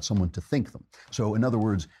ideas without someone to think them. So in other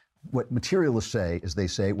words, what materialists say is they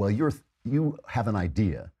say, well, you have an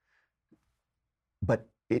idea, but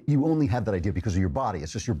you only have that idea because of your body.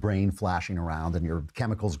 It's just your brain flashing around and your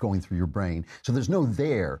chemicals going through your brain. So there's no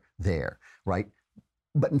there, right?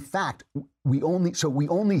 But in fact, we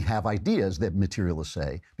only have ideas, that materialists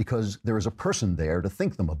say, because there is a person there to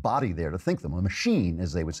think them, a body there to think them, a machine,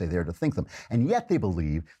 as they would say, there to think them. And yet they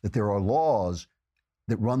believe that there are laws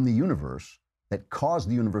that run the universe, that cause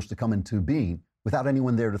the universe to come into being, without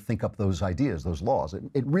anyone there to think up those ideas, those laws.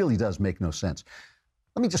 It really does make no sense.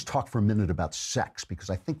 Let me just talk for a minute about sex, because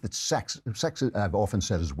I think that sex, I've often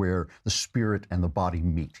said, is where the spirit and the body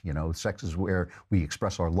meet. You know, sex is where we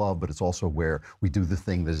express our love, but it's also where we do the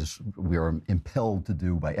thing that we are impelled to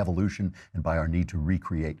do by evolution and by our need to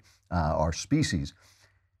recreate our species.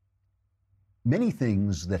 Many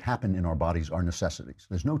things that happen in our bodies are necessities.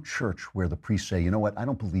 There's no church where the priests say, you know what, I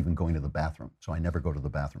don't believe in going to the bathroom, so I never go to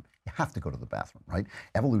the bathroom. You have to go to the bathroom, right?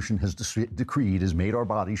 Evolution has has made our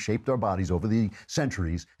bodies, shaped our bodies over the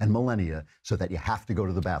centuries and millennia so that you have to go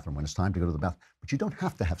to the bathroom when it's time to go to the bathroom. But you don't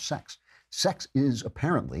have to have sex. Sex is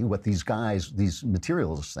apparently what these guys, these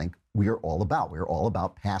materialists, think we are all about. We're all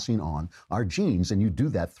about passing on our genes, and you do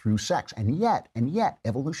that through sex. And yet,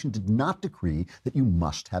 evolution did not decree that you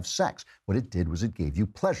must have sex. What it did was it gave you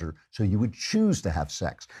pleasure, so you would choose to have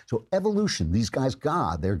sex. So evolution, these guys,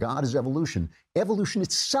 their God is evolution. Evolution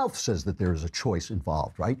itself says that there is a choice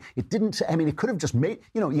involved, right? It didn't say, I mean, it could have just made,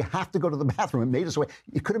 you have to go to the bathroom. It made us away.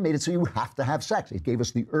 It could have made it so you have to have sex. It gave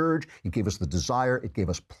us the urge. It gave us the desire. It gave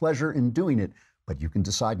us pleasure in doing it. But you can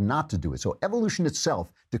decide not to do it. So evolution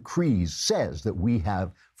itself says that we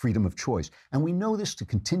have freedom of choice. And we know this, to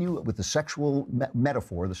continue with the sexual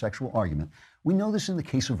metaphor, the sexual argument. We know this in the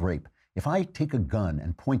case of rape. If I take a gun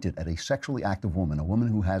and point it at a sexually active woman, a woman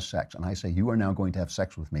who has sex, and I say, you are now going to have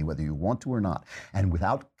sex with me, whether you want to or not, and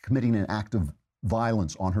without committing an act of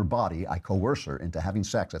violence on her body, I coerce her into having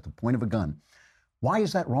sex at the point of a gun, why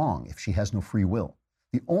is that wrong if she has no free will?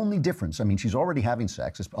 The only difference, I mean, she's already having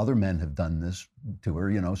sex. Other men have done this to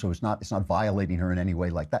her, you know, so it's not violating her in any way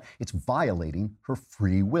like that. It's violating her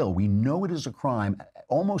free will. We know it is a crime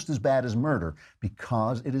almost as bad as murder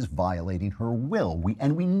because it is violating her will.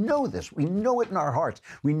 We know this. We know it in our hearts.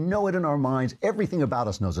 We know it in our minds. Everything about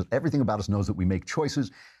us knows it. Everything about us knows that we make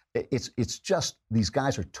choices. It's just these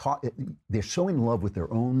guys are they're so in love with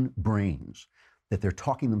their own brains that they're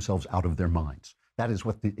talking themselves out of their minds. That is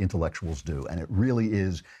what the intellectuals do. And it really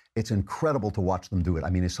is, it's incredible to watch them do it.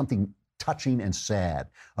 I mean, there's something touching and sad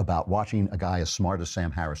about watching a guy as smart as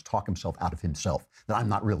Sam Harris talk himself out of himself, that I'm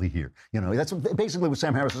not really here. You know, that's basically what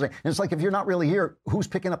Sam Harris is saying. And it's like, if you're not really here, who's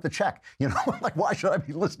picking up the check? You know, like, why should I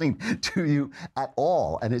be listening to you at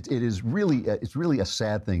all? And it is really, it's really a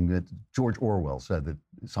sad thing that George Orwell said, that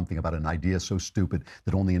something about an idea so stupid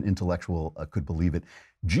that only an intellectual could believe it.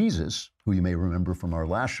 Jesus, who you may remember from our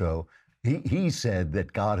last show, he said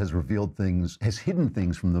that God has revealed things, has hidden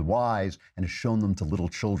things from the wise and has shown them to little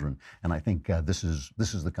children. And I think this is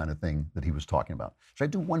the kind of thing that he was talking about. Should I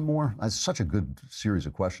do one more? It's such a good series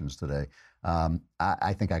of questions today.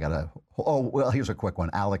 I think I got to, well, here's a quick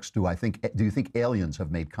one. Alex, do you think aliens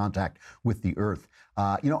have made contact with the Earth?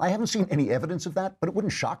 You know, I haven't seen any evidence of that, but it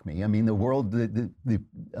wouldn't shock me. I mean, the world,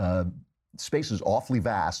 space is awfully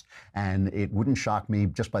vast, and it wouldn't shock me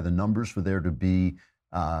just by the numbers for there to be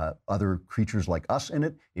other creatures like us in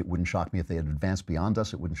it. It wouldn't shock me if they had advanced beyond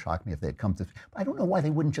us. It wouldn't shock me if they had come to. I don't know why they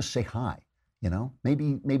wouldn't just say hi. You know,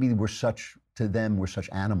 maybe we're such, to them, we're such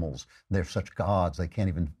animals. They're such gods. They can't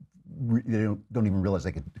even. They don't even realize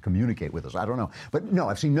they could communicate with us. I don't know. But no,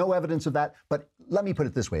 I've seen no evidence of that. But let me put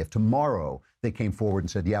it this way. If tomorrow they came forward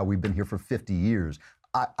and said, yeah, we've been here for 50 years,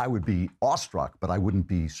 I would be awestruck, but I wouldn't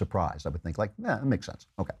be surprised. I would think like, yeah, it makes sense.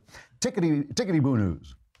 Okay. Tickety boo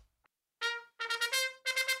news.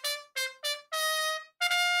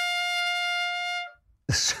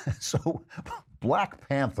 So Black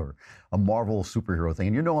Panther, a Marvel superhero thing,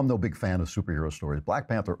 and you know I'm no big fan of superhero stories. Black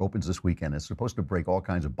Panther opens this weekend. It's supposed to break all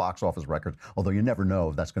kinds of box office records, although you never know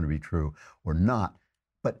if that's going to be true or not.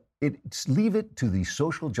 But leave it to the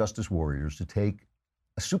social justice warriors to take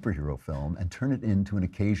a superhero film and turn it into an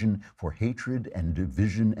occasion for hatred and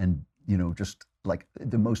division and, you know, just like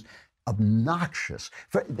the most obnoxious.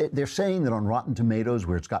 They're saying that on Rotten Tomatoes,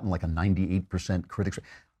 where it's gotten like a 98% critics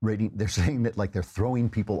rating, they're saying that like they're throwing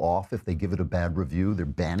people off if they give it a bad review. They're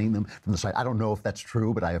banning them from the site. I don't know if that's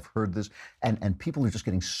true, but I have heard this. And people are just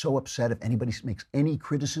getting so upset if anybody makes any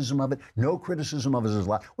criticism of it. No criticism of it is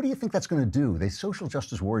allowed. What do you think that's going to do? They social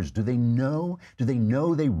justice warriors, do they know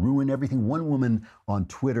they ruin everything? One woman on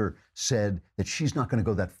Twitter said that she's not going to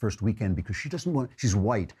go that first weekend because she's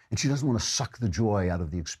white, and she doesn't want to suck the joy out of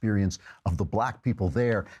the experience of the black people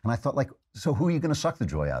there. And I thought, like, so who are you going to suck the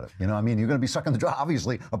joy out of? You know, I mean, you're going to be sucking the joy.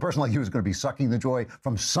 Obviously, a person like you is going to be sucking the joy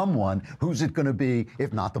from someone. Who's it going to be,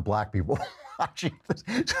 if not the black people watching this?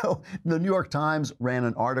 So the New York Times ran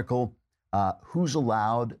an article, who's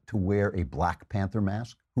allowed to wear a Black Panther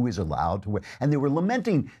mask? Who is allowed to wear? And they were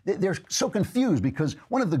lamenting, they're so confused because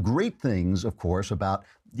one of the great things, of course, about,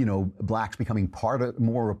 you know, blacks becoming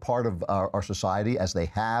more a part of our society as they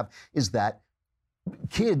have, is that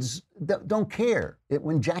kids don't care.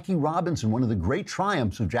 When Jackie Robinson, one of the great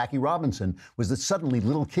triumphs of Jackie Robinson was that suddenly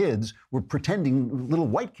little white kids were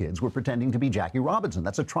pretending to be Jackie Robinson.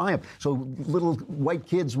 That's a triumph. So little white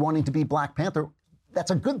kids wanting to be Black Panther,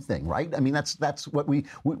 that's a good thing, right? I mean, that's what we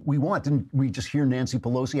want. Didn't we just hear Nancy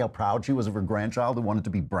Pelosi, how proud she was of her grandchild who wanted to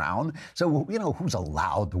be brown? So, you know, who's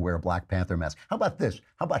allowed to wear a Black Panther mask? How about this?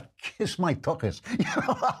 How about kiss my tuchus? You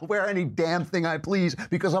know, I'll wear any damn thing I please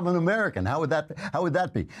because I'm an American. How would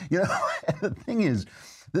that be? You know, and the thing is,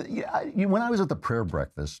 when I was at the prayer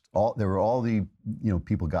breakfast, there were all the, you know,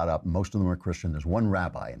 people got up. Most of them were Christian. There's one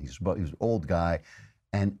rabbi, and he's an old guy,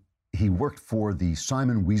 and he worked for the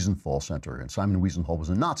Simon Wiesenthal Center, and Simon Wiesenthal was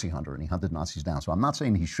a Nazi hunter, and he hunted Nazis down. So I'm not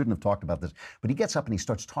saying he shouldn't have talked about this, but he gets up and he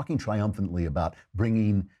starts talking triumphantly about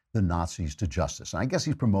bringing the Nazis to justice. And I guess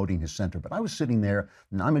he's promoting his center. But I was sitting there,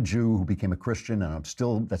 and I'm a Jew who became a Christian, and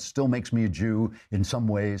that still makes me a Jew in some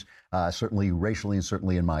ways, certainly racially, and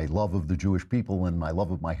certainly in my love of the Jewish people and my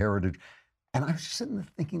love of my heritage. And I was just sitting there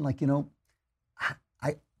thinking, like, you know,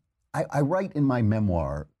 I write in my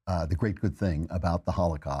memoir, The Great Good Thing, about the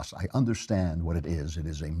Holocaust. I understand what it is. It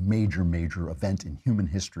is a major, major event in human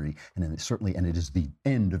history, and it is the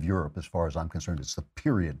end of Europe as far as I'm concerned. It's the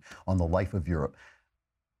period on the life of Europe.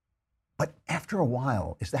 But after a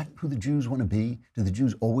while, is that who the Jews want to be? Do the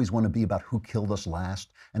Jews always want to be about who killed us last?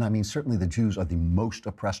 And I mean, certainly the Jews are the most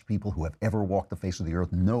oppressed people who have ever walked the face of the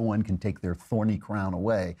earth. No one can take their thorny crown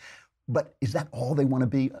away. But is that all they want to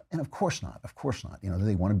be? And of course not. Of course not. You know,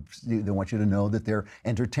 they want you to know that they're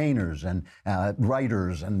entertainers and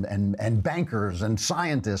writers and bankers and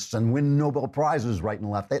scientists and win Nobel Prizes right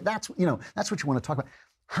and left. That's what you want to talk about.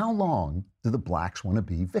 How long do the blacks want to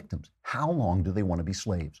be victims? How long do they want to be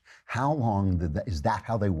slaves? How long is that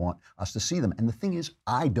how they want us to see them? And the thing is,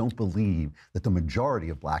 I don't believe that the majority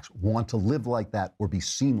of blacks want to live like that or be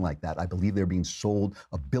seen like that. I believe they're being sold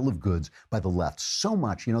a bill of goods by the left so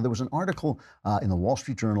much. You know, there was an article in the Wall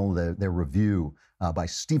Street Journal, their review by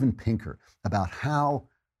Steven Pinker, about how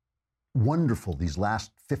wonderful these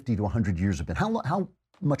last 50 to 100 years have been. How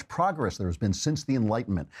much progress there has been since the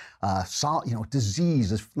Enlightenment. Disease,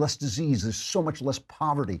 there's less disease, there's so much less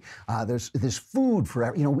poverty. There's food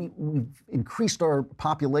for, we've increased our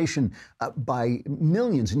population by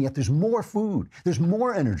millions, and yet there's more food. There's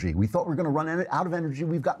more energy. We thought we were going to run out of energy.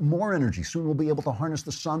 We've got more energy. Soon we'll be able to harness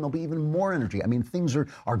the sun. There'll be even more energy. I mean, things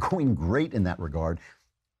are going great in that regard.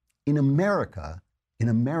 In America,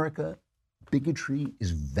 bigotry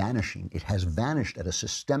is vanishing. It has vanished at a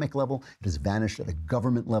systemic level. It has vanished at a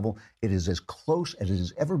government level. It is as close as it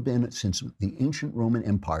has ever been since the ancient Roman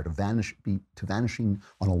Empire to vanishing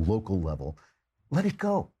on a local level. Let it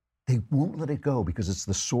go. They won't let it go because it's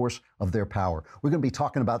the source of their power. We're going to be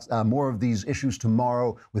talking about more of these issues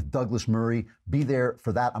tomorrow with Douglas Murray. Be there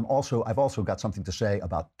for that. I've also got something to say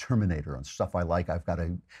about Terminator and stuff I like. I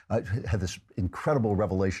had this incredible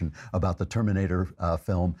revelation about the Terminator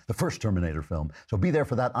film, the first Terminator film. So be there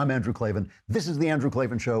for that. I'm Andrew Klavan. This is The Andrew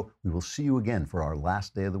Klavan Show. We will see you again for our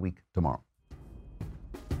last day of the week tomorrow.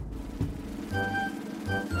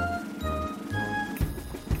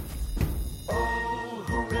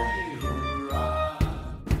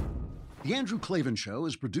 The Andrew Klavan Show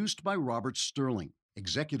is produced by Robert Sterling.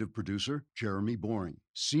 Executive producer, Jeremy Boring.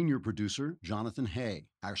 Senior producer, Jonathan Hay.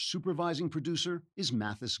 Our supervising producer is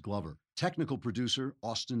Mathis Glover. Technical producer,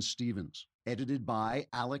 Austin Stevens. Edited by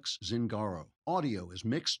Alex Zingaro. Audio is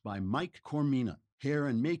mixed by Mike Cormina. Hair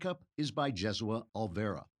and makeup is by Jesua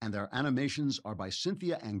Alvera. And our animations are by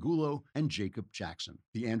Cynthia Angulo and Jacob Jackson.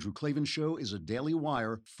 The Andrew Klavan Show is a Daily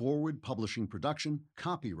Wire Forward Publishing production.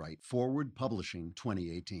 Copyright Forward Publishing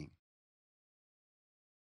 2018.